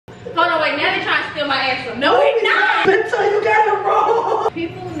Hold on, wait, now they're trying to steal my answer. No, we're not! Until you got it wrong!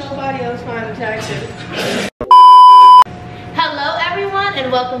 People nobody else find attractive. Hello everyone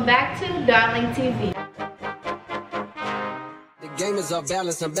and welcome back to Darling TV. The game is off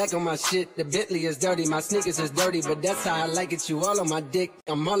balance, I'm back on my shit. The Bentley is dirty, my sneakers is dirty, but that's how I like it. You all on my dick,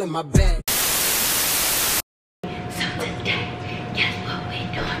 I'm all in my bag. So today, guess what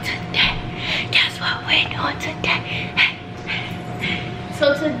we're doing today? Guess what we're doing today?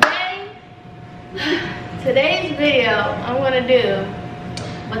 So today's video I'm gonna do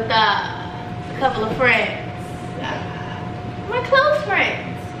with a couple of friends, my close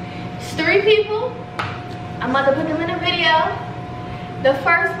friends. It's 3 people. I'm about to put them in a video. The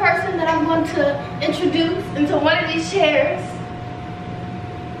first person that I'm going to introduce into one of these chairs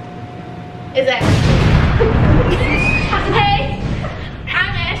is Ashley. Hey,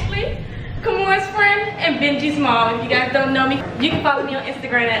 I'm Ashley, Kymora's friend and Benji Small. If you guys don't know me, you can follow me on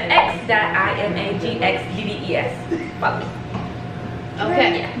Instagram at x.imagxddes. Follow me.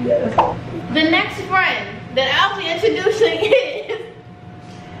 Okay. Yes. The next friend that I'll be introducing is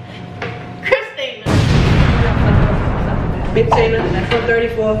Christina. Big Tina, from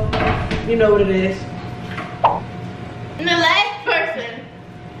 34. You know what it is. And the last person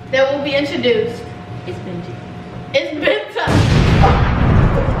that will be introduced is Benji. It's Benta.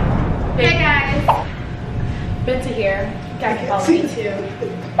 Hey guys. Benta here. You guys can follow me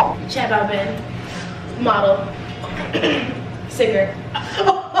too. Chat about Ben. Model. Singer.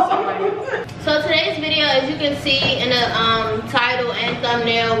 So today's video, as you can see in the title and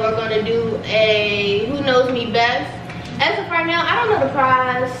thumbnail, we're gonna do a Who Knows Me Best. As of right now, I don't know the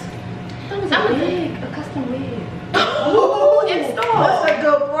prize. That was a wig, a custom wig. Ooh, Installed. that's a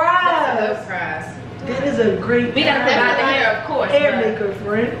good prize. That's a good prize. That is a great We gotta provide the hair, of course. hair maker,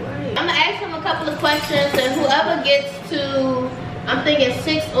 friend. I'm gonna ask him a couple of questions, and whoever gets to, I'm thinking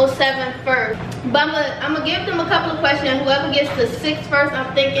 6 or 7 first. But I'm gonna give them a couple of questions. Whoever gets to 6 first,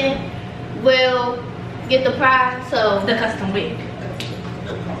 I'm thinking will get the prize. So The custom wig.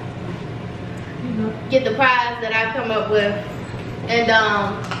 get the prize that I come up with. And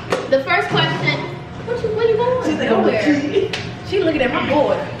the first question, where you going? She's like, Nowhere. She looking at my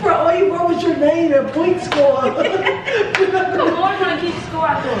board. Bro, all you wrote was your name and point score. Come on, gonna keep score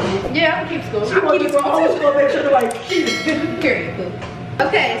out there. Yeah, I'm gonna keep school. She wants to always go make sure to like, Period.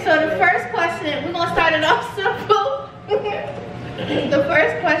 Okay, so the first question, we're gonna start it off simple. The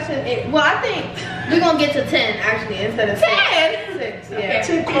first question is, well, I think we're gonna get to 10 actually instead of 10. 6, yeah.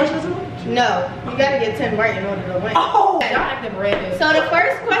 10 questions. No, you gotta get 10 right in order to win. Oh, Okay. Y'all acting red. So the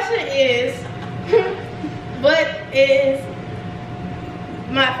first question is, what is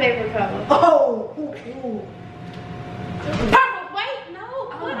my favorite color? oh, ooh. Purple. Wait, no.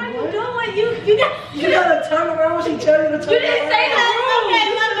 What are you doing? You got. You gotta turn around when she tell you to turn around. You didn't say the Okay,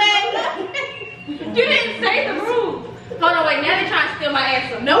 my bad. You didn't say the rules. Hold on, wait, now they're trying to steal my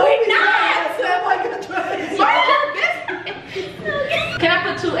answer. No, we're not. Oh my God. Can I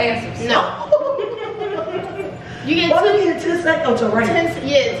put 2 answers? No. You get Why 2. do you get 10 seconds to write? 10,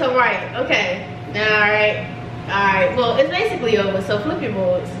 yeah, to right. Okay. Alright. Alright. Well, it's basically over, so flip your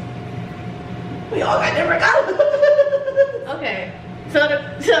boards. We all got different colors. Okay. So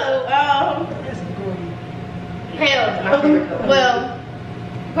That's great. hell, well,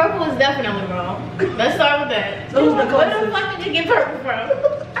 purple is definitely wrong. Let's start with that. So who's the Where the closest? fuck did you get purple from?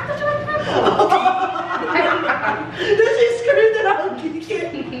 I thought you liked purple. Then she screamed it out.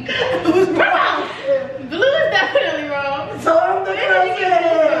 It was wrong. Blue is definitely wrong. So I'm the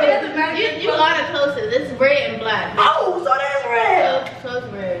closest. You are the closest. It's red and black. Oh, so that's red. So it's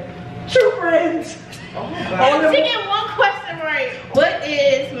red. True friends. Oh my All She them- get 1 question right. What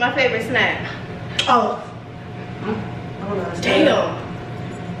is my favorite snack? Oh. Damn.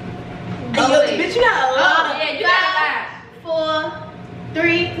 Bitch, you got a lot. Oh, yeah, you got a lot. 4,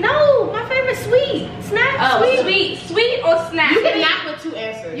 3. No, my favorite sweet snack. Oh, sweet or snack? You cannot put 2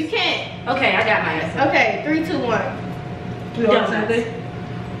 answers. You can't. Okay, I got my answer. Okay, 3, 2, 1. We all the same thing?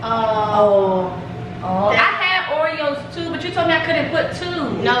 Oh. I had Oreos too, but you told me I couldn't put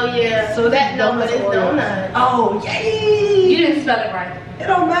 2. No, yeah. So that no, but donuts it's or Oreos? donut. Oh, yay! You didn't spell it right. It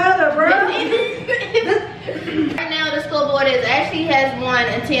don't matter, bro. Right now the scoreboard is Ashley has 1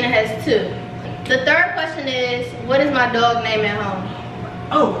 and Tina has 2. The third question is, what is my dog name at home?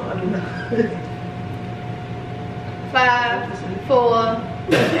 Oh, I don't know. 5, 4,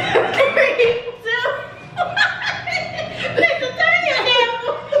 3, 2. Listen, turn your head.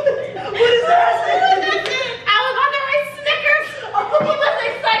 What is that? I was on the right Snickers. He must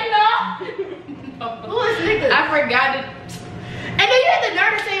have said no. Who is Snickers? I forgot it. And then you had the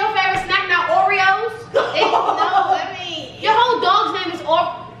nerve to say your favorite snack, not Oreos. No, I mean your whole dog's name is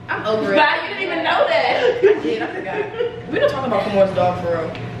I'm over it. But you didn't even know that. I did, I forgot. We don't talk about Kymora's dog for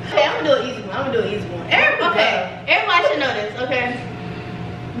real. Okay, I'm gonna do an easy one. Everybody should know this, okay?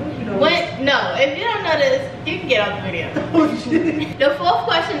 No, if you don't know this, you can get off the video. Oh shit. The fourth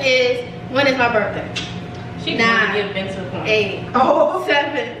question is, when is my birthday? She can give Vince a point. 8, Oh.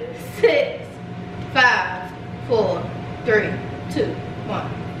 7, 6, 5, 4, 3, 2, 1.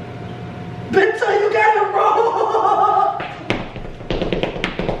 Bitch, you got it wrong.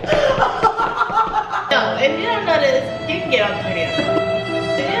 No, if you don't know this, you can get off the video. If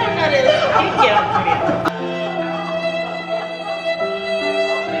you don't know this, you can get off the video.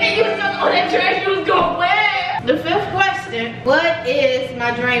 And you was talking about that dress you was gonna wear. The fifth question, what is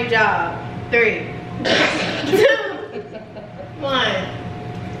my dream job? 3, 2, 1.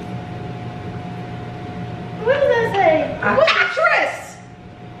 What does that say? Actress.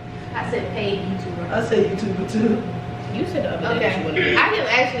 I said paid YouTuber. I say YouTuber too. You said the other day. Okay, I give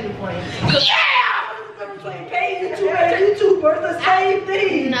Ashley the point. Paid YouTuber and YouTuber, it's the same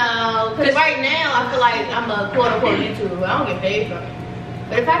thing. No, because right now I feel like I'm a quote-unquote YouTuber. I don't get paid from it.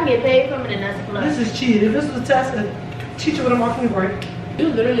 But if I can get paid from it, then that's a plus. This is cheating. If this was a test, the teacher would have marked me right. You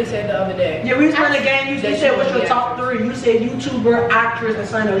literally said the other day. Yeah, we was playing the game. You said what's your top 3? You said YouTuber, actress, and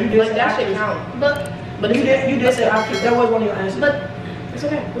signer. You did Like say that actress. shit count. But You did say actress. That was one of your answers. But It's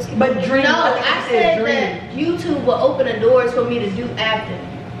okay. Let's keep But dream. no, I I think you said dream. that YouTube will open the doors for me to do acting.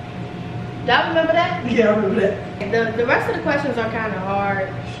 Y'all remember that? Yeah, I remember that. The rest of the questions are kind of hard.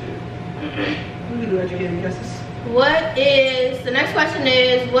 Shit. We can do educated guesses. The next question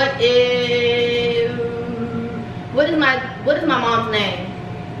is what is my mom's name?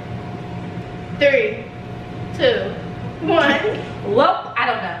 3, 2, 1. Well, I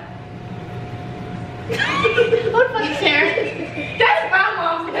don't know. What the fuck is Sharon? That's my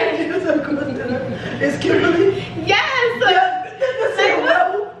mom's name. It's Kimberly. Yes! That's it,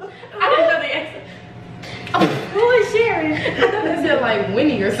 well. I didn't know the answer. Who is Sharon? I thought it said like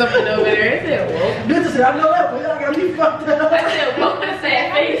Winnie or something over there. It said whoa. Bitch said, I know that one. I got me fucked up. I said whoa with a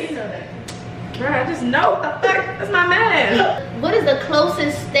sad face. Bro, I just know what the fuck. That's my man. What is the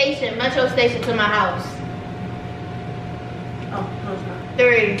closest station, metro station to my house? Oh, no, it's not.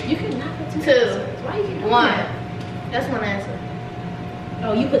 3, You can knock it 2, Why you keep 1. That's one answer.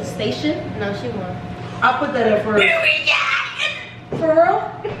 Oh, you put station? No, she won. I put that at first. For real?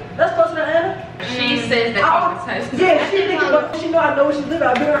 That's closer to Anna? She says that all the Yeah, she think, but she know I know where she live.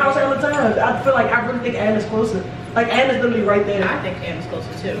 I've been in her house all the time. I feel like I really think Anna's closer. Like Anna's literally right there. I think Anna's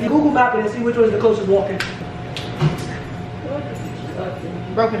closer too. Google map it and see which one is the closest walking.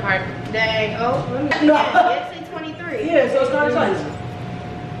 Broken heart. Dang. Oh, let me. No. Yeah, it's 23. Yeah, so it's kind of tight.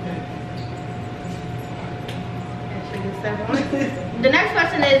 The next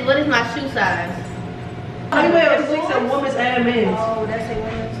question is, what is my shoe size? I wear a 6 and women's and men's. Oh, that's a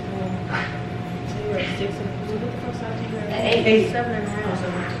woman's. So you wear 6 and what the fuck size do you wear? 8.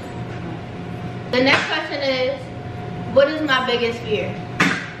 7.5. The next question is, what is my biggest fear?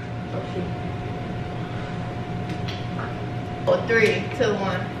 Oh, 3, 2, 1.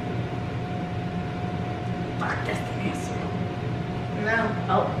 Fuck, that's the answer. No.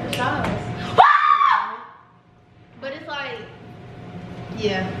 Oh, the size. But it's like,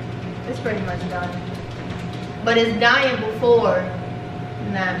 yeah, it's pretty much done. But it's dying before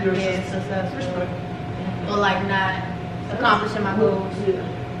not being successful. Or like not accomplishing my goals. I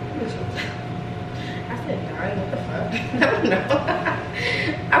said dying, what the fuck? I don't know.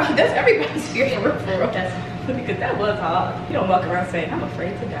 I mean, that's everybody's fear for real. That's because that was hard. You don't walk around saying, I'm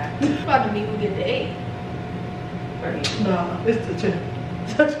afraid to die. About to be who get the 8. No, it's the 10.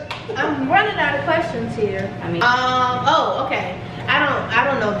 I'm running out of questions here. I mean, oh, okay. I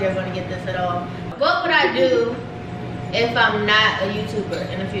don't know if they're gonna get this at all. What would I do if I'm not a YouTuber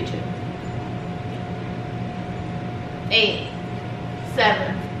in the future? 8,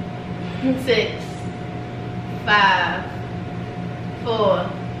 7, 6, 5, 4,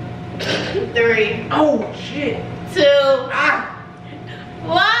 3. Oh, shit. 2,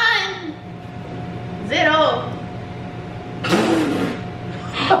 1, 0.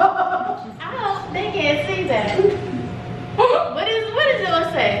 Oh, they can't see that. What is it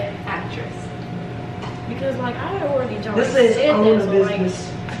say? actress. Because like I had already joined. This is own a business.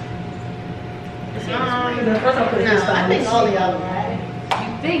 No, I think all of y'all are right.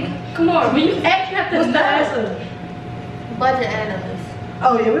 You think? Come on, when you act, you have to What's the know. answer? Budget analyst.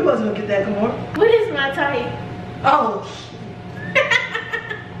 Oh, yeah, we wasn't gonna get that. Come on. What is my type? Oh,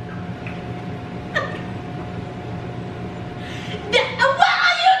 What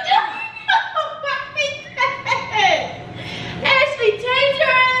are you doing? Ashley, change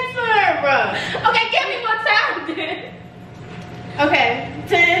your answer, bro. Okay, give me more time then. Okay,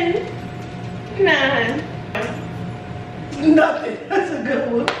 10, 9. Nothing. That's a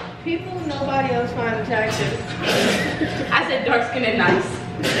good one. People nobody else find attractive. I said dark skin and nice.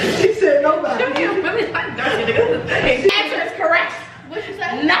 She said nobody. You really like dark skin. That's the thing. The answer is correct. What you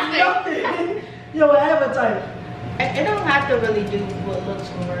say? Nothing. Nothing. Yo, I have a type. It don't have to really do what looks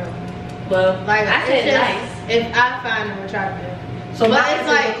for real. Well, Like I said it's just nice. if I find them attractive. So But my it's answer is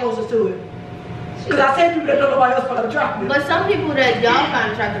like- the closest to it. Because I said people that don't nobody else find attractive. But some people that y'all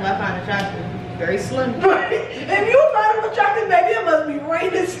find attractive, I find attractive. Very slim. Right. If you find them attractive, baby, it must be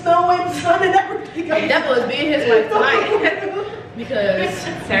raining, snowing, sun, and everything. That was being his wife tonight. Because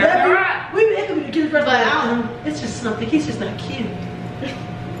Sarah Rock. We it could be the cutest person. But I don't- It's just something. He's just not cute.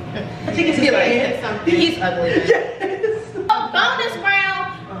 I think it's he his like head. it's something. He's ugly. Yes. Oh, bonus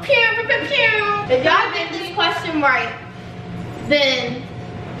round. Pew, pew, pew, pew. If y'all get this question right, then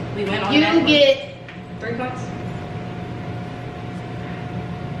We went on you that one. get 3 points.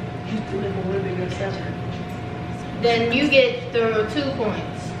 then you get the 2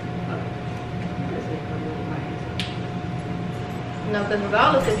 points. No, because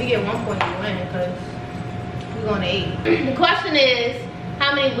regardless, if you get 1 point, you win. Because we're going to 8. The question is,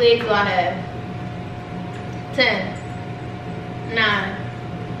 how many wigs do I have? 10, 9,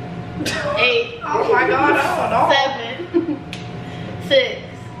 8. Oh my god, I don't know. 7, 6,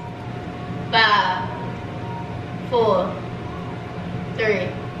 5, 4, 3,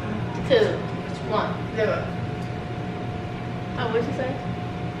 2, 1, 0. Oh, what'd you say?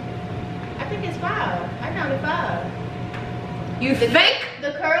 I think it's 5. I counted 5. You fake?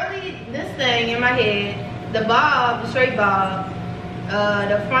 The curly, this thing in my head, the bob, the straight bob,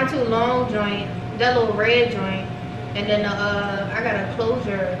 the frontal long joint, that little red joint, and then I got a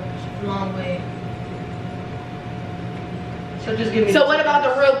closure long wig. So just give me. So what about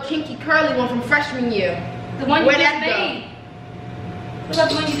the real kinky curly one from freshman year? The one you Where just that made. What about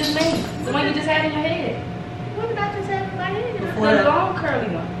the one you just made? The one you just had in your head. What did I just have in my head? The long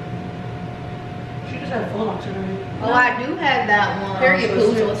curly one. She just had a full option on it. Oh, I do have that one. Period, so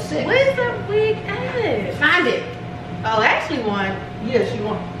poo. it's So it's 6. Where's that wig at? Find it. Oh, actually one. Yes, you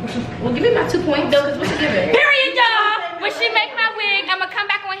want. Well, give me my 2 points. Because what you giving? Period, y'all. When she make my wig, I'm gonna come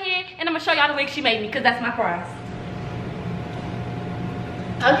back on here and I'm gonna show y'all the wig she made me because that's my prize.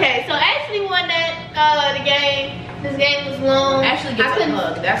 Okay, so Ashley won that the game. This game was long. Ashley I gets a couldn't,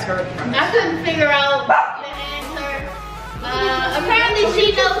 hug. That's her. I couldn't figure out the answer. Apparently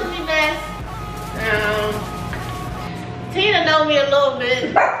she knows me best. Tina know me a little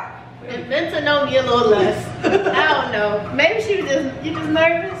bit. And Vincent know me a little less. I don't know. Maybe she was just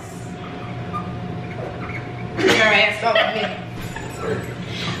nervous. Her ass off me.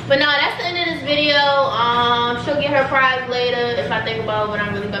 But no, that's the end of this video. She'll get her prize later if I think about what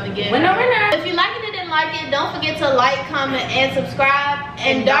I'm really about to get. Winner, winner. If you like it and didn't like it, don't forget to like, comment, and subscribe.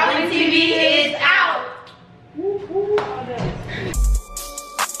 And Darling TV is out.